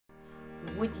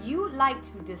Would you like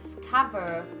to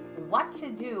discover what to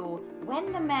do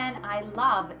when the man I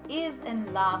love is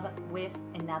in love with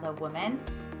another woman?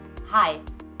 Hi,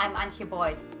 I'm Antje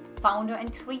Boyd, founder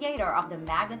and creator of the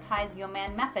Magnetize Your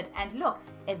Man method. And look,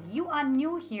 if you are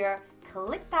new here,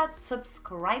 click that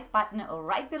subscribe button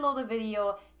right below the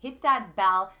video, hit that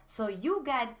bell so you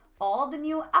get all the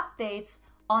new updates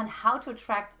on how to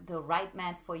attract the right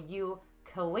man for you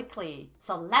quickly.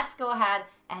 So let's go ahead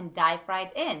and dive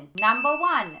right in. Number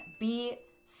one, be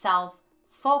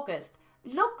self-focused.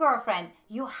 Look, girlfriend,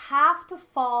 you have to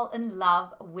fall in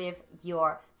love with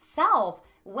yourself.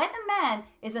 When a man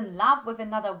is in love with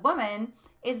another woman,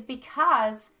 is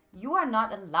because you are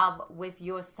not in love with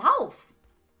yourself.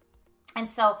 And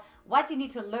so what you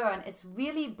need to learn is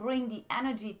really bring the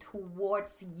energy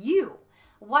towards you.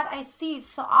 What I see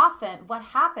so often, what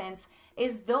happens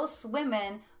is those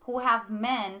women who have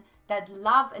men that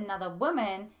love another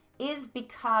woman is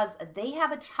because they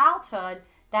have a childhood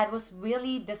that was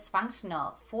really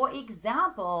dysfunctional. For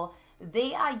example,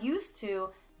 they are used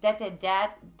to that their dad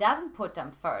doesn't put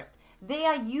them first. They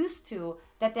are used to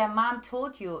that their mom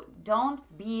told you,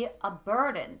 don't be a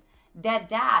burden. Their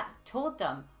dad told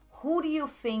them, who do you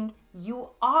think you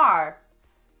are?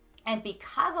 And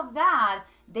because of that,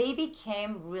 they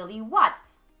became really what?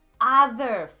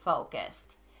 Other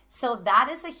focused. So that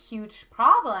is a huge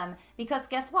problem because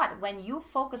guess what? When you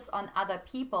focus on other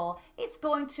people, it's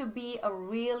going to be a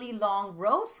really long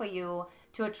road for you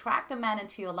to attract a man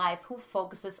into your life who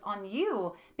focuses on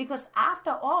you. Because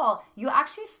after all, you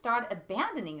actually start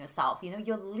abandoning yourself.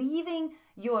 You're leaving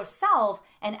yourself.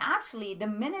 And actually, the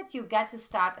minute you get to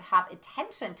start to have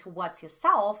attention towards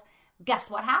yourself, guess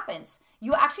what happens?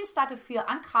 You actually start to feel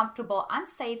uncomfortable,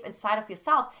 unsafe inside of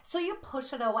yourself. So you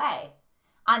push it away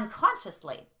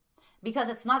unconsciously. Because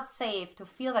it's not safe to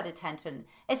feel that attention,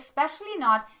 especially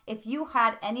not if you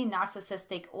had any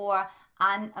narcissistic or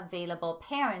unavailable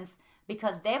parents,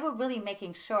 because they were really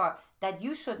making sure that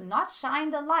you should not shine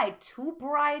the light too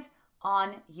bright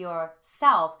on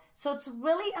yourself. So it's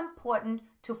really important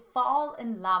to fall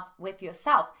in love with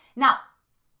yourself. Now,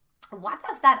 what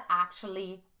does that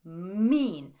actually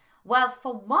mean? Well,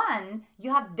 for one,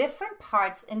 you have different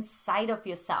parts inside of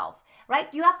yourself,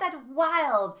 right? You have that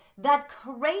wild, that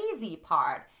crazy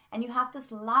part, and you have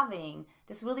this loving,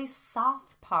 this really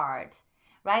soft part,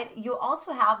 right? You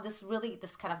also have this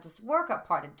worker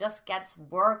part. It just gets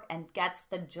work and gets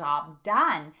the job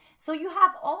done. So you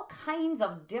have all kinds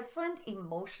of different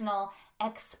emotional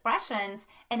expressions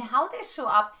and how they show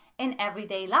up in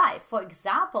everyday life. For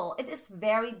example, it is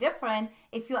very different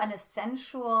if you're in a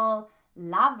sensual,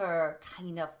 lover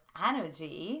kind of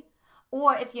energy,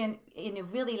 or if you're in a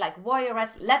really like warrioress,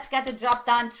 let's get the job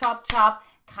done, chop chop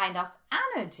kind of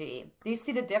energy. Do you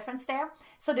see the difference there?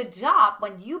 So the job,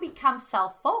 when you become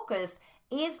self-focused,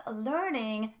 is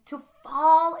learning to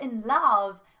fall in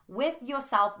love with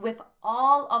yourself, with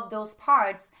all of those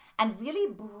parts, and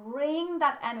really bring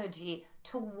that energy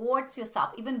towards yourself.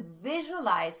 Even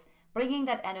visualize bringing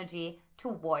that energy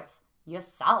towards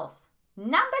yourself.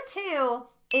 Number two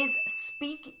is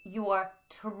speak your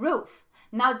truth.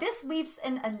 Now this weaves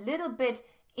in a little bit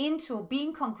into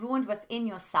being congruent within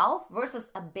yourself versus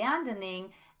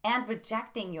abandoning and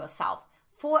rejecting yourself.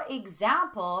 For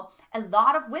example, a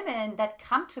lot of women that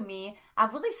come to me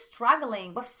are really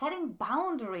struggling with setting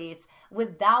boundaries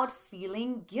without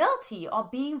feeling guilty or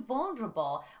being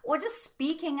vulnerable or just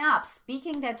speaking up,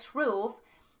 speaking their truth,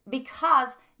 because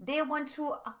they want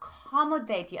to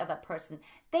accommodate the other person.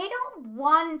 They don't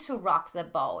want to rock the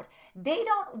boat. They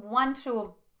don't want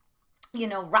to,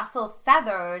 ruffle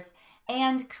feathers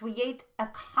and create a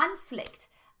conflict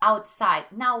outside.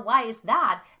 Now, why is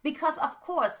that? Because, of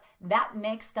course, that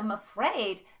makes them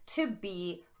afraid to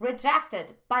be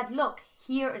rejected. But look,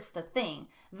 here is the thing.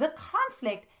 The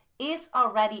conflict is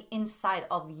already inside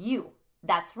of you.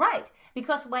 That's right.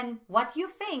 Because when what you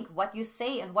think, what you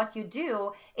say, and what you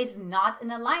do is not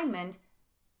in alignment,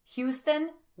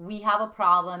 Houston, we have a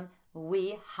problem.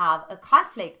 We have a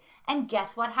conflict. And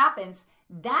guess what happens?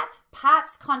 That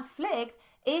past conflict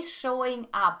is showing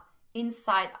up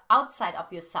outside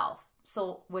of yourself.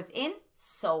 So within,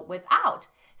 so without.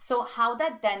 So how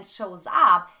that then shows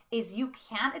up is you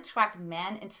can't attract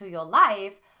men into your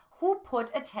life who put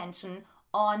attention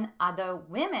on other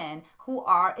women, who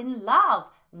are in love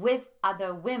with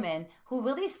other women, who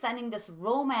really sending this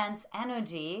romance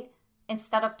energy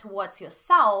instead of towards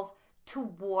yourself,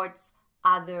 towards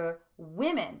other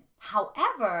women.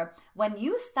 However, when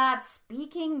you start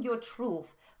speaking your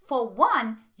truth, for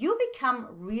one, you become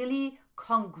really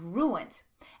congruent.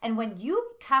 And when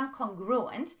you become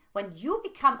congruent, when you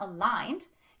become aligned,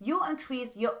 you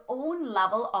increase your own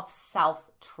level of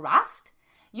self-trust,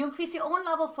 you increase your own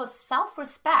level for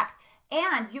self-respect,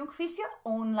 and you increase your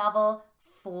own level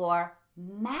for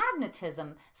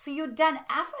magnetism. So you then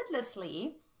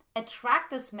effortlessly attract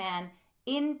this man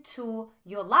into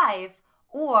your life,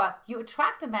 or you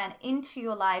attract a man into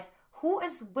your life who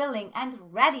is willing and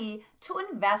ready to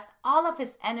invest all of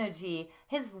his energy,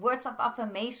 his words of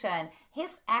affirmation,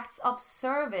 his acts of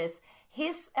service,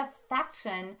 his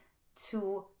affection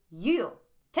to you.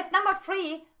 Tip number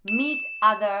 3, meet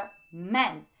other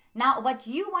men. Now, what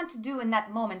you want to do in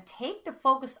that moment, take the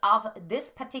focus of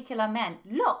this particular man.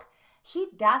 Look, he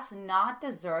does not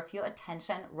deserve your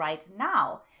attention right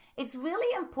now. It's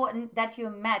really important that you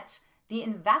match the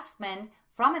investment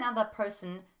from another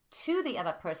person to the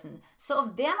other person. So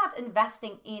if they're not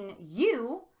investing in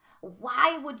you,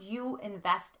 why would you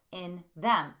invest in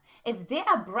them? If they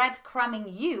are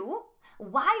breadcrumbing you,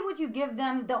 why would you give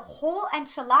them the whole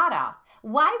enchilada?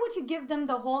 Why would you give them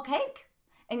the whole cake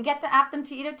and ask them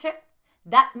to eat it too?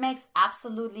 That makes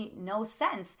absolutely no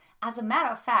sense. As a matter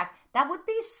of fact, that would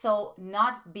be so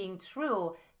not being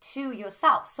true to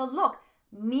yourself. So look,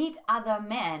 meet other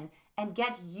men and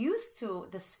get used to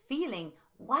this feeling.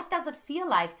 What does it feel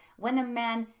like when a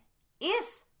man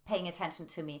is paying attention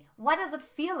to me? What does it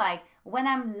feel like when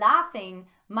I'm laughing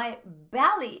my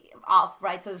belly off,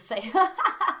 right, so to say?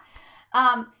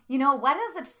 What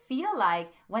does it feel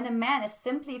like when a man is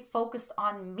simply focused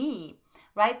on me,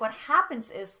 right? What happens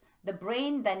is the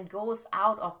brain then goes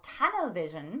out of tunnel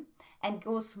vision and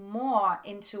goes more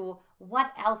into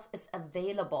what else is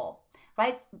available,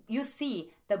 right? You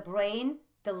see, the brain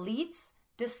deletes,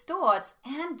 distorts,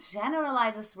 and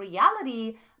generalizes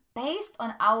reality based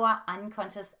on our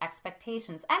unconscious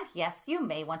expectations. And yes, you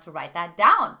may want to write that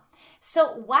down.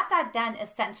 So what that then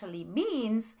essentially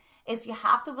means is you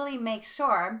have to really make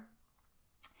sure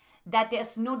that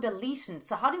there's no deletion.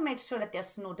 So how do you make sure that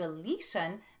there's no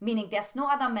deletion? Meaning there's no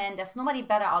other man, there's nobody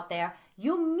better out there.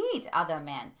 You meet other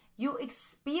men. You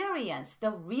experience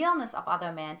the realness of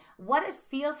other men, what it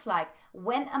feels like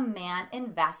when a man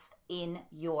invests in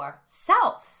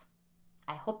yourself.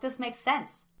 I hope this makes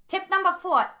sense. Tip number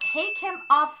 4, take him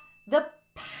off the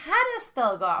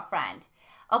pedestal, girlfriend.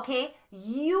 Okay,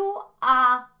 you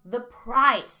are the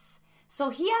prize. So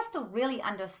he has to really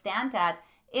understand that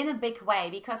in a big way,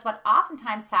 because what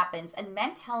oftentimes happens, and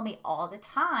men tell me all the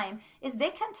time, is they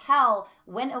can tell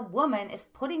when a woman is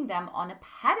putting them on a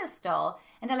pedestal,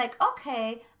 and they're like,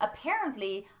 okay,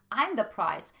 apparently I'm the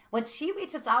prize. When she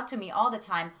reaches out to me all the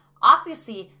time,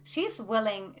 obviously she's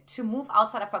willing to move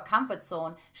outside of her comfort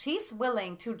zone. She's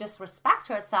willing to disrespect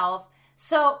herself.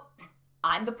 So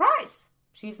I'm the prize.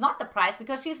 She's not the prize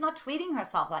because she's not treating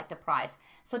herself like the prize.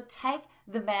 So take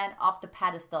the man off the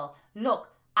pedestal. Look,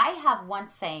 I have one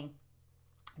saying,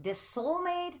 the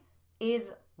soulmate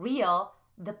is real.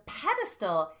 The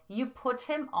pedestal you put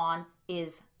him on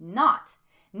is not.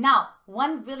 Now,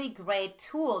 one really great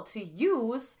tool to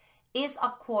use is,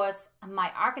 of course,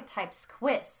 my archetypes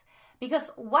quiz.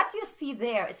 Because what you see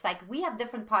there is like we have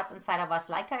different parts inside of us,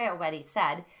 like I already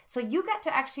said. So you get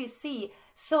to actually see.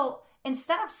 So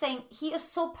instead of saying he is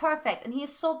so perfect and he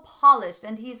is so polished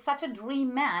and he's such a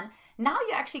dream man, now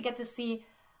you actually get to see,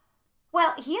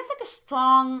 well, he is like a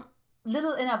strong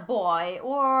little inner boy,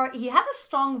 or he has a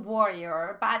strong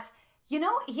warrior, but he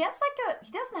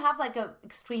doesn't have like a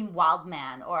extreme wild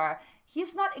man, or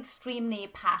he's not extremely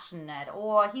passionate,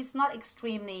 or he's not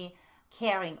extremely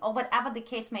caring, or whatever the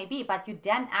case may be. But you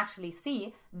then actually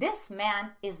see this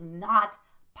man is not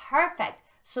perfect.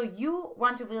 So you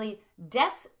want to really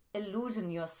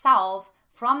disillusion yourself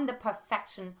from the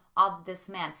perfection of this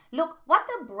man. Look, what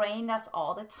the brain does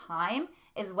all the time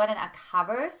is when it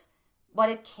uncovers what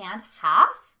it can't have,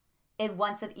 it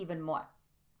wants it even more.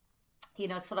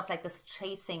 It's sort of like this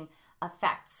chasing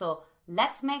effect. So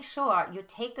let's make sure you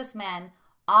take this man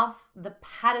off the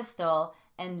pedestal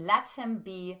and let him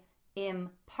be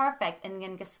imperfect. And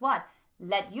then guess what?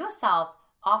 Let yourself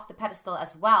off the pedestal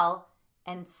as well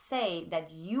and say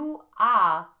that you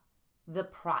are the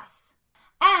prize.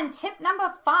 And tip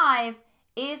number 5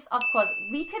 is, of course,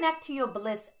 reconnect to your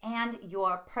bliss and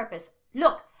your purpose.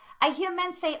 Look, I hear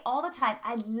men say all the time,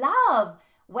 I love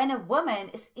when a woman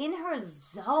is in her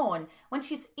zone, when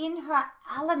she's in her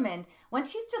element, when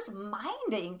she's just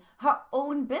minding her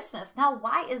own business. Now,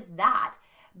 why is that?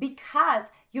 Because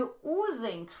you're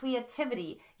oozing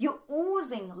creativity, you're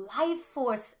oozing life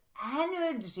force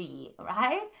energy,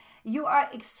 right? You are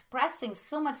expressing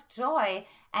so much joy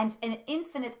and an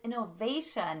infinite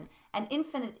innovation and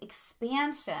infinite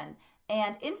expansion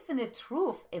and infinite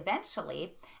truth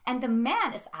eventually. And the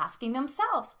man is asking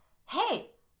themselves, hey,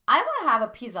 I want to have a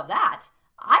piece of that.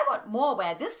 I want more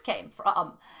where this came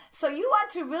from. So you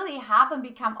want to really have him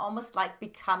become almost like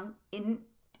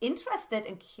interested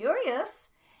and curious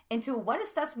into what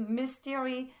is this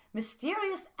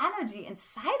mysterious energy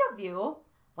inside of you.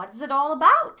 What is it all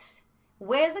about?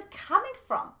 Where is it coming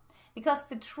from? Because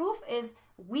the truth is,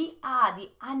 we are the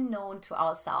unknown to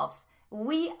ourselves.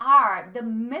 We are the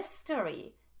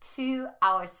mystery to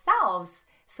ourselves.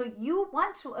 So you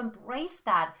want to embrace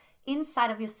that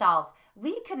inside of yourself.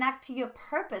 Reconnect to your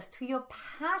purpose, to your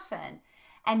passion.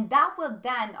 And that will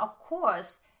then, of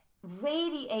course,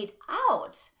 radiate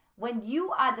out. When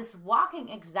you are this walking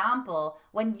example,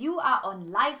 when you are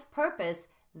on life purpose,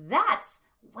 that's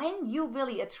when you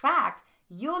really attract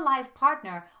your life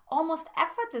partner almost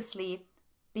effortlessly.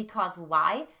 Because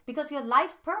why? Because your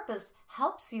life purpose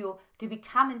helps you to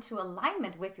become into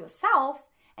alignment with yourself.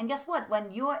 And guess what?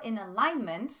 When you're in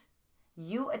alignment,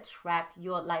 you attract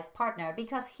your life partner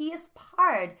because he is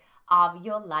part of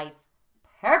your life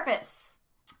purpose.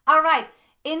 All right.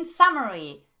 In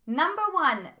summary, number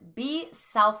 1, be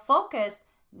self-focused.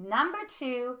 Number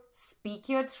 2, speak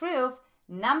your truth.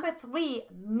 Number 3,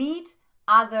 meet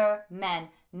other men.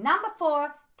 Number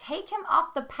 4, take him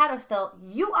off the pedestal.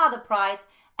 You are the prize.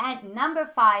 And number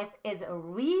 5 is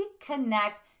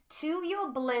reconnect to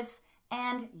your bliss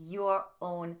and your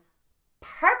own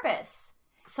purpose.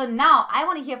 So now I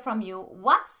want to hear from you.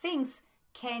 What things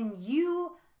can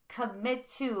you commit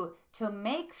to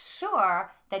make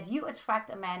sure that you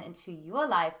attract a man into your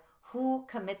life who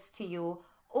commits to you,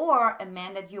 or a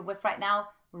man that you're with right now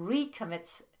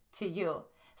recommits to you?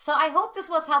 So I hope this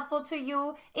was helpful to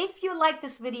you. If you like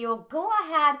this video, go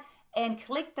ahead and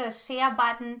click the share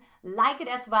button, like it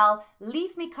as well.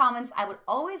 Leave me comments. I would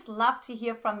always love to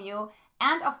hear from you.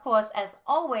 And of course, as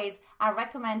always, I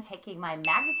recommend taking my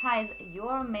Magnetize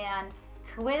Your Man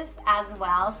quiz as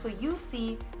well, so you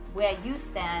see where you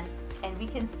stand and we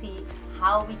can see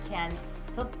how we can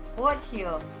support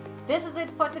you. This is it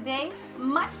for today.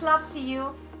 Much love to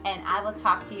you, and I will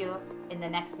talk to you in the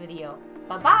next video.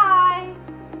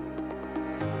 Bye-bye.